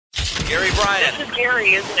Gary Bryan. This is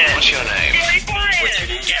Gary, isn't it? What's your name? Gary Bryan.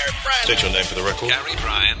 Gary Bryan. State your name for the record. Gary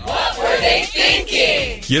Bryan. What were they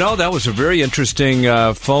thinking? You know, that was a very interesting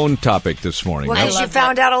phone topic this morning. Well, because you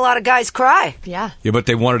found out a lot of guys cry. Yeah. Yeah, but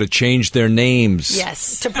they wanted to change their names.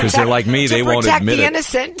 Yes. Because they're like me, they won't admit the it.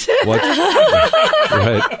 innocent. What?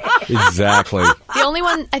 Right. Exactly. The only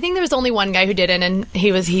one, I think there was only one guy who didn't, and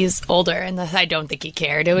he's older, and I don't think he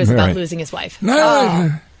cared. It was about Right. losing his wife.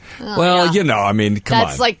 Well, yeah. you know, I mean, come on.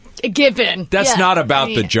 That's like a given. That's Yeah. not about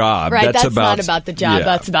the job. Right, that's about, not about the job. Yeah,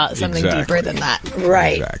 That's about something exactly. deeper than that.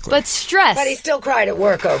 Right. Exactly. But stress. But he still cried at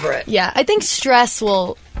work over it. Yeah, I think stress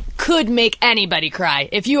could make anybody cry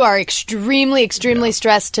if you are extremely, extremely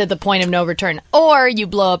stressed to the point of no return, or you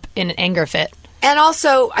blow up in an anger fit. And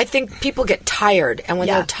also, I think people get tired. And when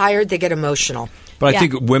Yeah. they're tired, they get emotional. But I Yeah.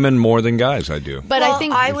 think women more than guys, I do. But Well, I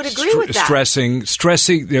think, I would agree with that. Stressing, stress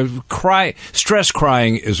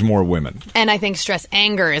crying is more women. and I think stress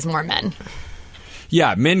anger is more men.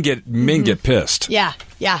 Yeah, men get pissed. Yeah,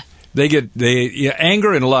 yeah,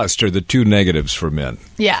 Anger and lust are the two negatives for men.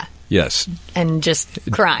 yeah, Yes. and just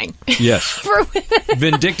crying. Yes. For women.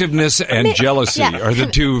 Vindictiveness and jealousy yeah. are the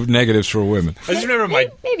two negatives for women. I just remember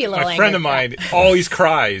Maybe a little my friend anger, of mine always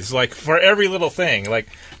cries, like, for every little thing. Like,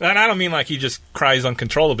 and I don't mean like he just cries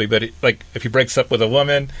uncontrollably, but like if he breaks up with a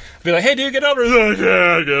woman, I'd be like, "Hey, dude, get over it." He's like,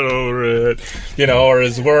 "Yeah, get over it," or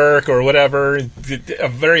his work or whatever.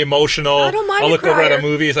 Very emotional. I don't mind I'll a look over at a crier.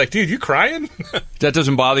 movie. He's like, "Dude, you crying?" That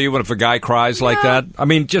doesn't bother you when if a guy cries like that? I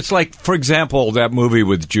mean, just like, for example, that movie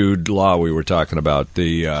with Jude Law we were talking about,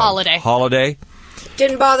 the Holiday.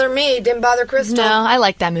 Didn't bother me. Didn't bother Crystal. No, I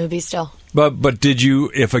like that movie still. But did you,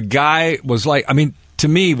 if a guy was like, I mean, to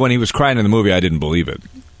me, when he was crying in the movie, I didn't believe it.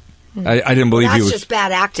 I didn't believe That's he was. just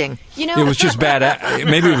bad acting. You know, It was just bad.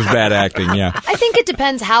 Maybe it was bad acting. Yeah. I think it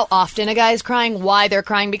depends how often a guy is crying, why they're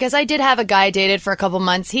crying, because I did have a guy I dated for a couple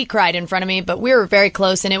months. He cried in front of me, but we were very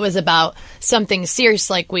close, and it was about something serious.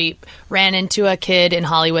 Like, we ran into a kid in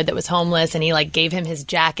Hollywood that was homeless, and he, like, gave him his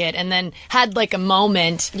jacket, and then had, like, a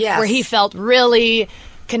moment Yes. where he felt really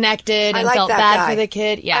connected I and like felt that bad guy. for the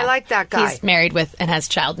kid. Yeah, I like that guy. He's married with and has a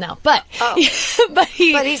child now, but Oh. but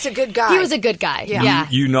he's a good guy. He was a good guy. Yeah. Yeah,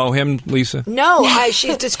 You know him, Lisa? No,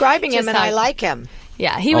 she's describing him, Just and I how- like him.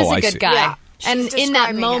 Yeah, he was Oh, a I good see. guy. Yeah, and she's in that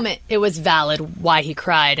describing moment, it was valid why he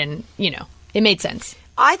cried, and it made sense.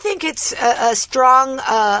 I think it's a strong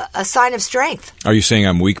a sign of strength. Are you saying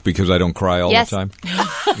I'm weak because I don't cry all Yes. the time?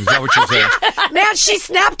 Is that what you're saying? Man, she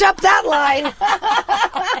snapped up that line.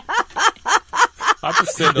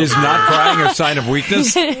 Is not crying a sign of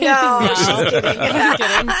weakness? No, she's kidding.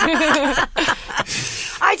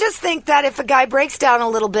 I just think that if a guy breaks down a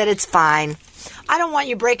little bit, it's fine. I don't want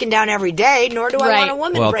you breaking down every day, nor do I Right. want a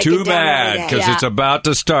woman Well, breaking too down bad, every day. because Yeah. it's about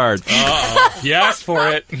to start. You asked for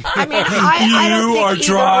it. I mean, I don't You think are either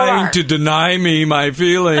trying or. to deny me my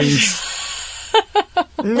feelings.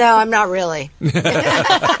 No, I'm not really.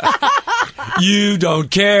 You don't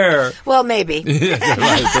care. Well, maybe.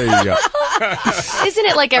 Right, there you go. Isn't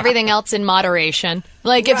it like everything else in moderation?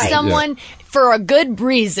 Like if Right. someone, for a good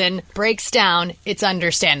reason, breaks down, it's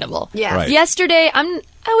understandable. Yes. Right. Yesterday,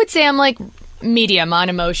 I would say I'm like medium on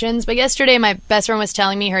emotions, but yesterday my best friend was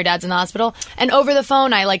telling me her dad's in the hospital, and over the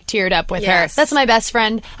phone I like teared up with Yes. her. That's my best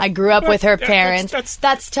friend. I grew up with her Yeah, parents.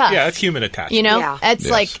 That's tough. Yeah, that's human attachment. You know, Yeah. it's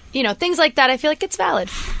Yes. like things like that. I feel like it's valid.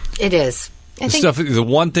 It is. I think The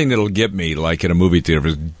one thing that'll get me, like in a movie theater,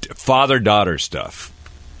 is father-daughter stuff.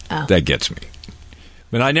 Oh. That gets me.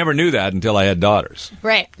 And I never knew that until I had daughters.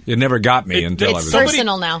 right. It never got me until I it's was... somebody-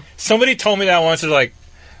 Personal now. Somebody told me that once. They're like,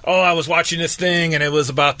 "Oh, I was watching this thing, and it was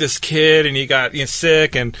about this kid, and he got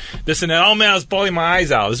sick, and this and that. Oh man, I was bawling my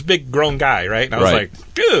eyes out. This big grown guy, right?" And I was Right.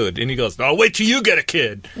 like, "Dude," and he goes, "Oh, wait till you get a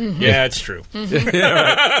kid." Mm-hmm. Yeah, it's true.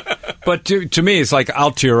 But to me, it's like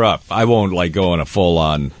I'll tear up. I won't like go on a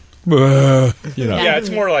full-on... Yeah. Yeah,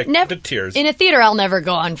 it's more like Nev- the tears. In a theater, I'll never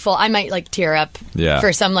go on full. I might like tear up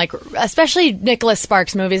for some especially Nicholas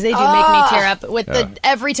Sparks movies. They do make me tear up with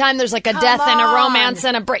every time there's like a death and a on. romance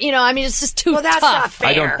and a I mean, it's just too Well, that's tough. not fair.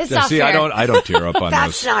 I don't It's not see. fair. I don't tear up on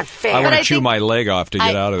That's those. not fair. I want But to I chew think my leg off to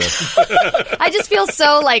get out of there. I just feel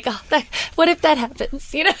so like, what if that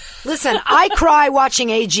happens? Listen, I cry watching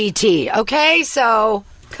AGT, okay? So,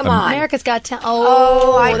 come on. America's Got Talent.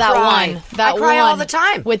 Oh, I that cry. one. That I cry one. all the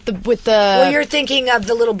time. With the Well, you're thinking of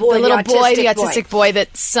the little boy, the little boy, the autistic autistic boy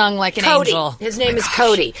that sung like an Cody. angel. His name is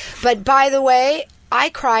Cody. But by the way, I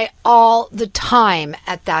cry all the time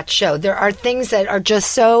at that show. There are things that are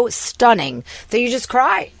just so stunning that you just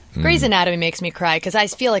cry. Grey's Anatomy makes me cry because I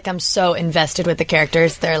feel like I'm so invested with the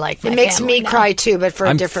characters. They're like my It makes family me now. cry too, but for a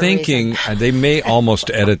I'm different thinking reason. they may almost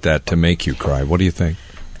edit that to make you cry. What do you think?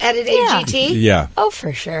 edit AGT? Yeah. Oh,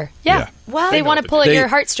 for sure. Yeah. Well, they want to pull at your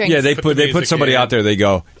heartstrings. Yeah, they put somebody out there. They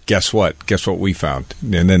go, guess what? Guess what we found?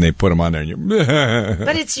 And then they put them on there. And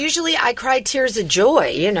but it's usually I cry tears of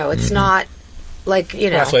joy. It's not like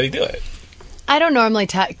That's why they do it. I don't normally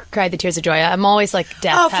cry the tears of joy. I'm always like,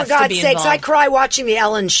 death has to be involved. Oh, for God's sakes, I cry watching the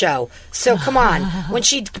Ellen Show. So come on. When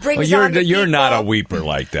she brings on the you're people, not a weeper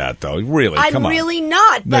like that, though. Really, come on. I'm really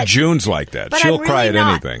not. But June's like that. She'll cry at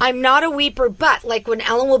anything. I'm not a weeper, but like when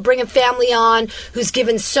Ellen will bring a family on who's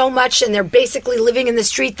given so much and they're basically living in the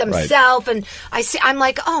street themselves, and I'm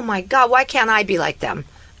like, oh my God, why can't I be like them?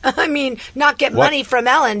 I mean, not get money from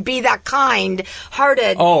Ellen, be that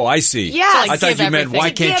kind-hearted. Oh, I see. Yeah, I thought you meant, why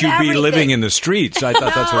can't you be living in the streets? I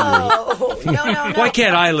thought that's what you were... No. Why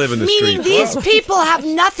can't I live in the streets? Meaning these people have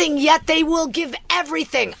nothing, yet they will give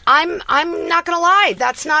everything. I'm not going to lie.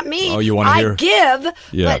 That's not me. Oh, you want to hear? I give,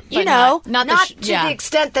 but not to the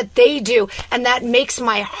extent that they do. And that makes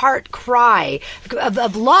my heart cry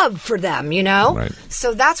of love for them, Right.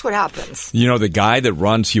 So that's what happens. The guy that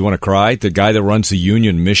runs, you want to cry? The guy that runs the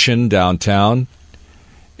Union Mission downtown,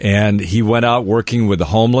 and he went out working with the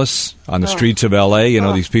homeless on the streets of L.A.,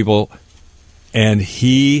 these people, and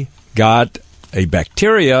he got a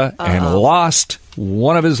bacteria and lost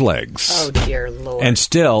one of his legs. Oh, dear Lord. And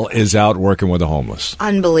still is out working with the homeless.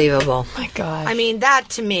 Unbelievable. Oh, my God. I mean, that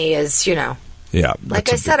to me is, Yeah.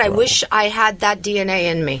 Like I said, I wish I had that DNA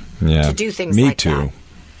in me to do things me like too. that.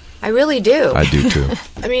 I really do. I do, too.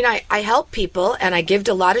 I mean, I help people, and I give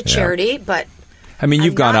to a lot of charity, but... I mean,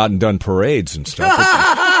 you've gone out and done parades and stuff.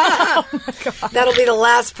 Oh, my God. That'll be the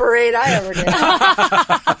last parade I ever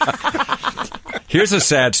did. Here's a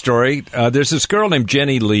sad story. There's this girl named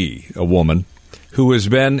Jenny Lee, a woman, who has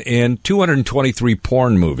been in 223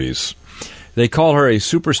 porn movies. They call her a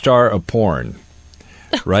superstar of porn,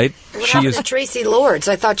 right? What happened to Tracy Lords?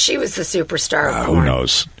 I thought she was the superstar of porn. Who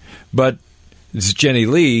knows? But this Jenny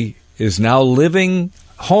Lee is now living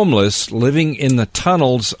in the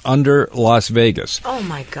tunnels under Las Vegas. Oh,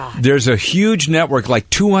 my God. There's a huge network, like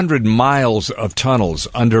 200 miles of tunnels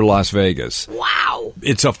under Las Vegas. Wow.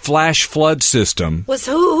 It's a flash flood system.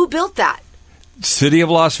 Who built that? City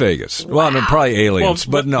of Las Vegas. Wow. Well, I mean, probably aliens,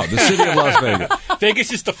 but no, the City of Las Vegas.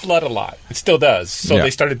 Vegas used to flood a lot. It still does. So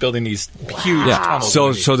they started building these huge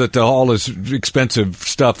tunnels. So that all this expensive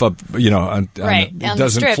stuff up,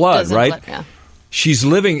 doesn't flood, right? Yeah. She's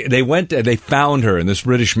living. They found her in this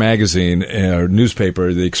British magazine or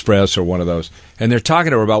newspaper, the Express or one of those, and they're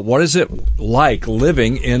talking to her about what is it like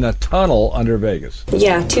living in a tunnel under Vegas.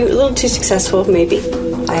 Yeah, a little too successful, maybe.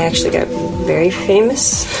 I actually got very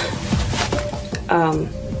famous.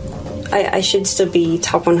 I should still be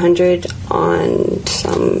top 100 on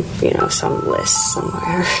some list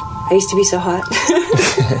somewhere. I used to be so hot,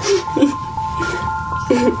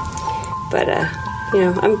 but.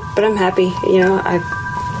 I'm happy. I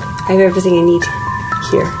have everything I need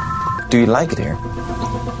here. Do you like it here?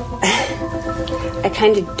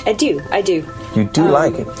 I do. You do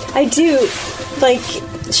like it? I do. Like,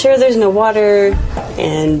 sure, there's no water,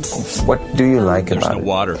 and... What do you like about it? There's no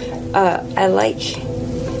water. I like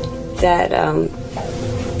that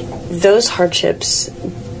those hardships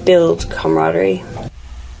build camaraderie.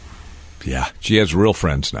 Yeah, she has real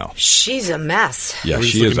friends now. She's a mess. Yeah,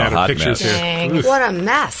 she is a hot mess. Dang. What a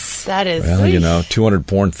mess. That is. Well, 200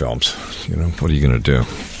 porn films. What are you going to do?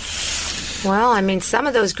 Well, I mean, some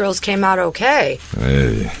of those girls came out okay.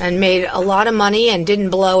 Hey. And made a lot of money and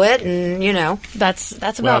didn't blow it, and, That's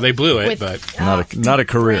about... Well, they blew it, but... Not a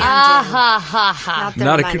career.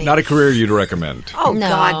 Not a career you'd recommend. Oh, no.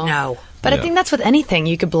 God, no. But I think that's with anything.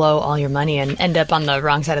 You could blow all your money and end up on the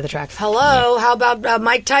wrong side of the tracks. Hello, how about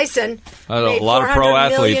Mike Tyson? A lot of pro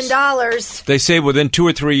athletes. $400 million. They say within 2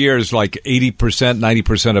 or 3 years, like 80%,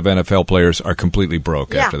 90% of NFL players are completely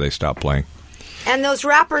broke after they stop playing. And those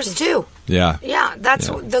rappers, too. Yeah. Yeah, that's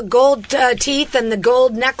the gold teeth and the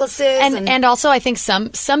gold necklaces. And also, I think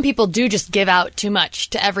some people do just give out too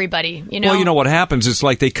much to everybody, Well, you know what happens? It's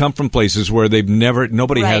like they come from places where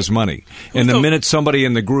nobody has money. And the minute somebody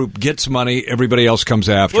in the group gets money, everybody else comes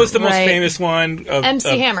after. What was the most famous one?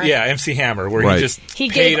 MC Hammer. Yeah, MC Hammer, where he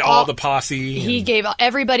paid all the posse. He gave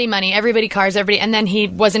everybody money, everybody cars, and then he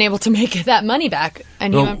wasn't able to make that money back.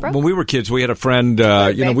 And he went broke. When we were kids, we had a friend,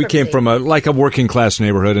 we came from a working class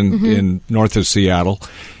neighborhood in north of Seattle,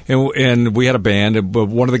 and we had a band. But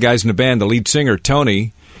one of the guys in the band, the lead singer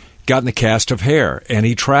Tony, got in the cast of Hair, and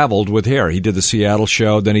he traveled with Hair. He did the Seattle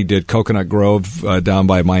show, then he did Coconut Grove down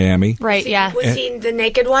by Miami. Right? Yeah. Was he the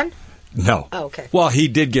naked one? No. Oh, okay. Well, he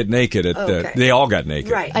did get naked they all got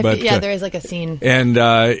naked. Right. But, there is like a scene.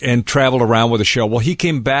 And traveled around with a show. Well, he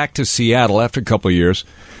came back to Seattle after a couple of years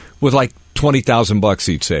with like $20,000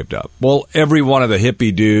 he'd saved up. Well, every one of the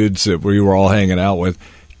hippie dudes that we were all hanging out with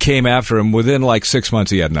came after him. Within like 6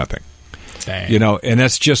 months, he had nothing. Dang. You know, and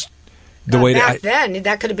that's just the way back then,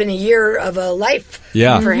 that could have been a year of a life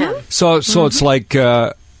for him. So it's like,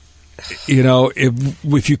 you know,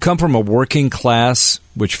 if you come from a working class,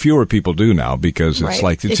 which fewer people do now because it's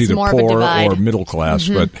like it's either more of a poor divide. or middle class,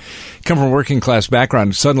 but come from a working class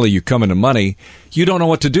background, suddenly you come into money, you don't know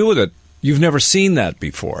what to do with it. You've never seen that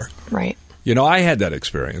before. Right. You know, I had that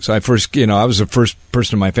experience. I was the first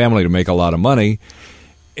person in my family to make a lot of money,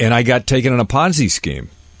 and I got taken in a Ponzi scheme.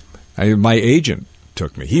 My agent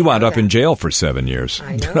took me. He wound up in jail for 7 years.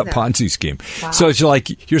 I know a that. Ponzi scheme. Wow. So it's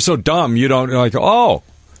like, you're so dumb, you don't, like, oh,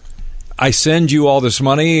 I send you all this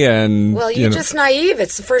money and... Well, you're just naive.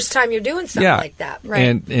 It's the first time you're doing something like that.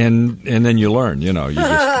 Right. And then you learn, you know. You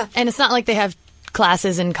just, And it's not like they have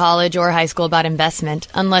classes in college or high school about investment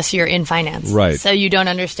unless you're in finance. Right. So you don't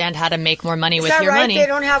understand how to make more money Is with that your right? money. They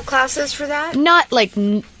don't have classes for that? Not like...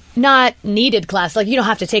 not needed class. Like, you don't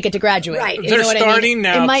have to take it to graduate. Right. You They're know what starting I mean?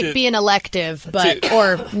 now It might to- be an elective, but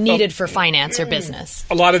or needed for finance or business.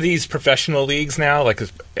 A lot of these professional leagues now, like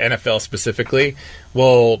NFL specifically,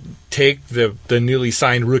 will take the newly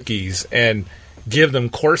signed rookies and give them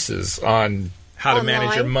courses on how to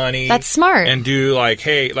manage your money. That's smart. And do like,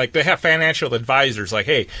 hey, like they have financial advisors. Like,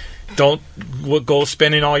 hey, don't go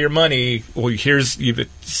spending all your money. Well, here's you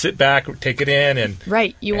sit back, take it in, and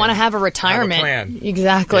Right. You want to have a retirement. plan.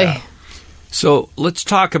 Exactly. Yeah. So let's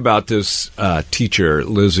talk about this teacher,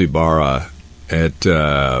 Liz Ibarra, at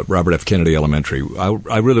Robert F. Kennedy Elementary.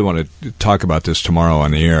 I really want to talk about this tomorrow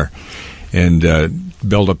on the air and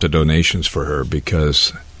build up the donations for her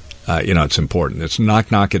because, it's important. It's knock,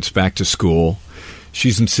 knock, it's back to school.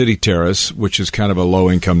 She's in City Terrace, which is kind of a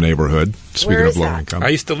low-income neighborhood. Speaking Where of is that? low-income. I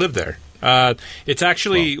used to live there. It's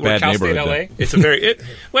actually Well, bad Cal State neighborhood, LA. then. It's a very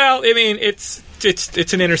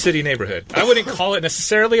it's an inner city neighborhood. I wouldn't call it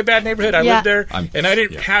necessarily a bad neighborhood. I Yeah. lived there and I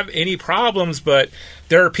didn't have any problems, but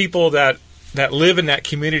there are people that live in that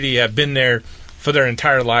community have been there for their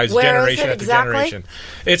entire lives, Where is generation it after exactly? generation.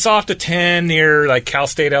 It's off the 10 near like Cal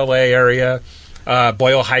State LA area,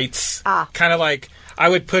 Boyle Heights. Kind of like I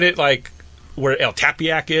would put it like where El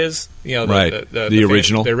Tapiac is, Right. the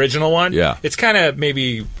original. the original one. Yeah. It's kind of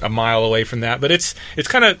maybe a mile away from that, but it's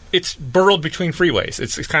burrowed between freeways.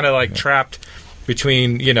 It's kind of like trapped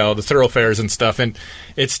between the thoroughfares and stuff, and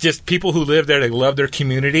it's just people who live there. They love their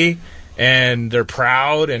community and they're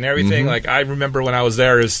proud and everything. Like I remember when I was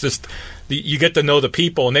there, it's just you get to know the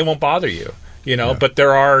people and they won't bother you. But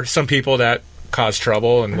there are some people that cause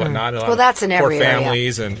trouble and whatnot. Well, that's in poor every area.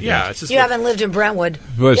 families and it's just You haven't lived in Brentwood.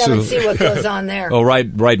 But You haven't so- seen what goes on there. Oh,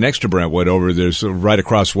 right next to Brentwood, there's right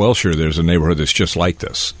across Welshire. There's a neighborhood that's just like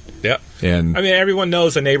this, Yep. and I mean, everyone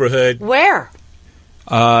knows the neighborhood. Where?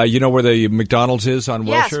 you know where the McDonald's is on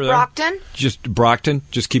Yes, Wilshire? There? Brockton. Just Brockton.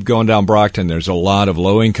 Just keep going down Brockton. There's a lot of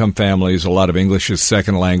low-income families, a lot of English as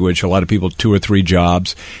second language, a lot of people 2 or 3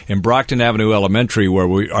 jobs. In Brockton Avenue Elementary, where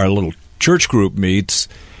our little church group meets,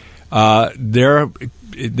 their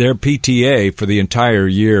PTA for the entire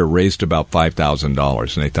year raised about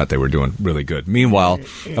 $5,000, and they thought they were doing really good. Meanwhile,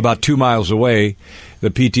 about 2 miles away, the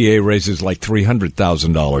PTA raises like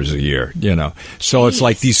 $300,000 a year. So it's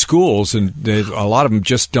like these schools, and a lot of them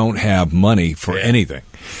just don't have money for anything.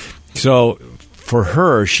 So for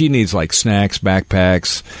her, she needs like snacks,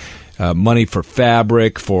 backpacks, money for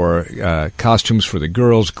fabric, for costumes for the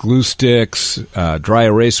girls, glue sticks, dry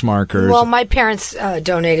erase markers. Well, my parents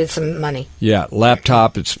donated some money. Yeah,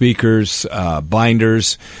 laptop and speakers,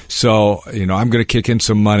 binders. So, I'm going to kick in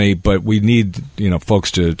some money, but we need, folks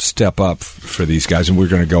to step up for these guys, and we're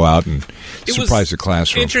going to go out and surprise the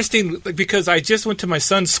classroom. Interesting because I just went to my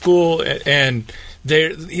son's school and they're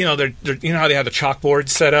how they have the chalkboard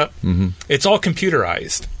set up. Mm-hmm. It's all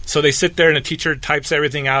computerized, so they sit there and the teacher types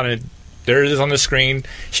everything out and there it is on the screen.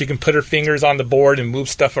 She can put her fingers on the board and move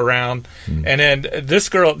stuff around. Mm-hmm. And then this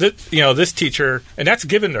girl, this teacher, and that's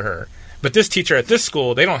given to her. But this teacher at this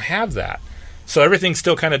school, they don't have that. So everything's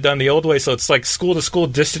still kind of done the old way. So it's like school to school,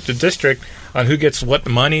 district to district on who gets what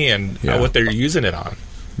money and what they're using it on.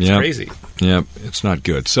 It's crazy. Yep, it's not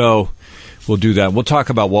good. So we'll do that. We'll talk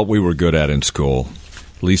about what we were good at in school.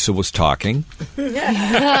 Lisa was talking.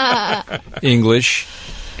 English.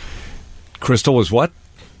 Crystal was what?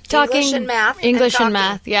 Talking English and math. English and and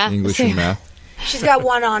math, yeah. English and math. She's got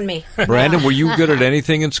one on me. Brandon, were you good at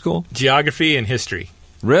anything in school? Geography and history.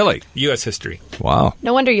 Really? U.S. history. Wow.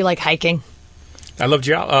 No wonder you like hiking. I love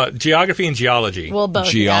geography and geology. Well, both.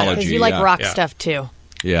 Geology, because you like yeah. rock Yeah. stuff too.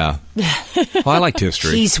 Yeah. Well, I liked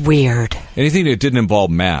history. He's weird. Anything that didn't involve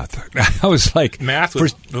math. I was like... Math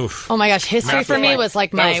was... oof. Oh my gosh, history Math for me was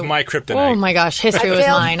like that was my kryptonite. Oh my gosh, history was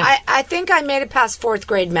failed. mine. I think I made it past 4th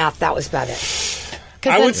grade math. That was about it.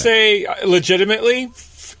 I would say legitimately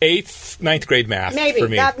 8th, 9th grade math Maybe. for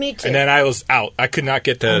me. Me too. And then I was out. I could not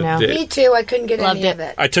get to... Me too. I couldn't get Loved any it. of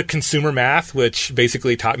it. I took consumer math, which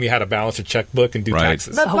basically taught me how to balance a checkbook and do Right.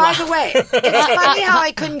 taxes. But by the way, it's funny how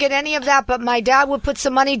I couldn't get any of that, but my dad would put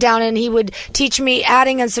some money down and he would teach me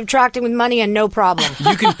adding and subtracting with money and no problem.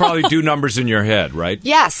 You can probably do numbers in your head, right?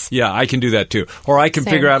 Yes. Yeah, I can do that too. Or I can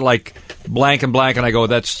Same. figure out like blank and blank, and I go,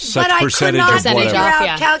 that's such But percentage I could not of figure whatever. out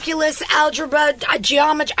Yeah. calculus, algebra,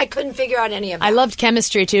 geometry. I couldn't figure out any of that. I loved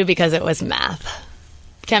chemistry too because it was math.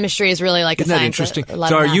 Chemistry is really like Isn't a that science. interesting? I love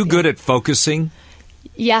So are math, you yeah. good at focusing?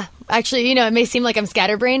 Yeah, actually, it may seem like I'm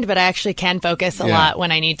scatterbrained, but I actually can focus a Yeah. lot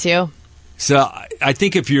when I need to. So I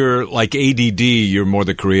think if you're like ADD, you're more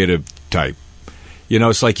the creative type.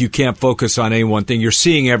 It's like you can't focus on any one thing. You're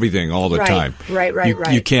seeing everything all the Right, time. right, You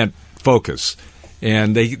right. can't focus.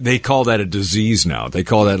 And they call that a disease now. They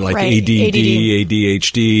call that like Right, ADD,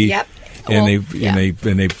 ADHD. Yep. And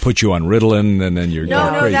Well, they put you on Ritalin, and then you're No,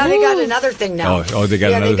 going crazy. now they got another thing now. Oh, they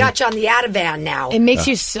got yeah, another they got you on the Ativan now. It makes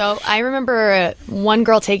you so. I remember one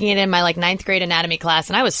girl taking it in my 9th grade anatomy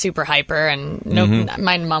class, and I was super hyper, and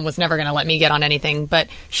my mom was never going to let me get on anything. But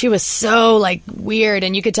she was so weird,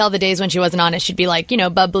 and you could tell the days when she wasn't on it, she'd be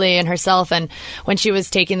bubbly and herself. And when she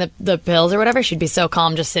was taking the pills or whatever, she'd be so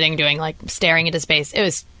calm, just sitting, doing staring into space. It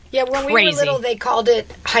was Yeah, when we crazy. were little, they called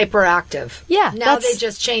it hyperactive. Yeah, Now that's- they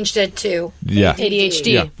just changed it to Yeah.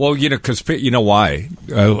 ADHD. Yeah, well, because you know why?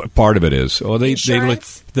 Part of it is,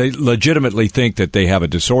 Insurance? they legitimately think that they have a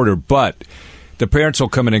disorder, but the parents will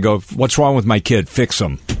come in and go, "What's wrong with my kid? Fix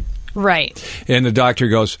him." Right. And the doctor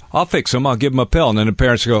goes, "I'll fix him. I'll give him a pill." And then the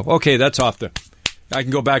parents go, "Okay, that's off the. I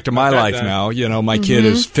can go back to my life now. My kid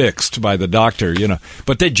is fixed by the doctor.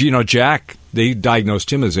 But they, Jack, they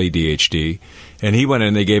diagnosed him as ADHD, and he went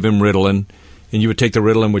in. They gave him Ritalin, and you would take the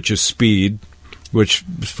Ritalin, which is speed, which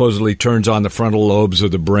supposedly turns on the frontal lobes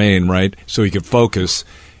of the brain, right? So he could focus.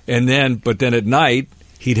 But then at night,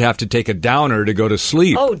 he'd have to take a downer to go to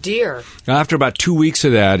sleep. Oh, dear. After about 2 weeks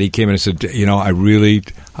of that, he came in and said,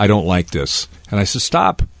 I don't like this. And I said,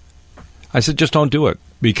 stop. I said, just don't do it,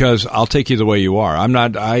 because I'll take you the way you are.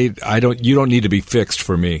 You don't need to be fixed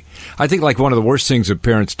for me. I think one of the worst things that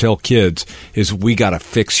parents tell kids is, we got to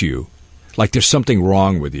fix you. Like there's something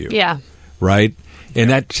wrong with you. Yeah. Right? And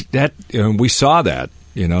that we saw that,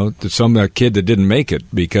 some kid that didn't make it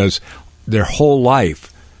because their whole life,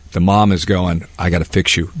 the mom is going, I got to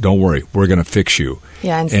fix you. Don't worry. We're going to fix you.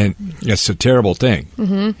 Yeah. And it's a terrible thing.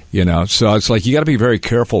 Mm-hmm. So it's you got to be very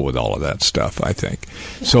careful with all of that stuff, I think.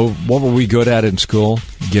 So what were we good at in school?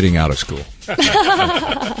 Getting out of school.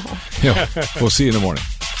 We'll see you in the morning.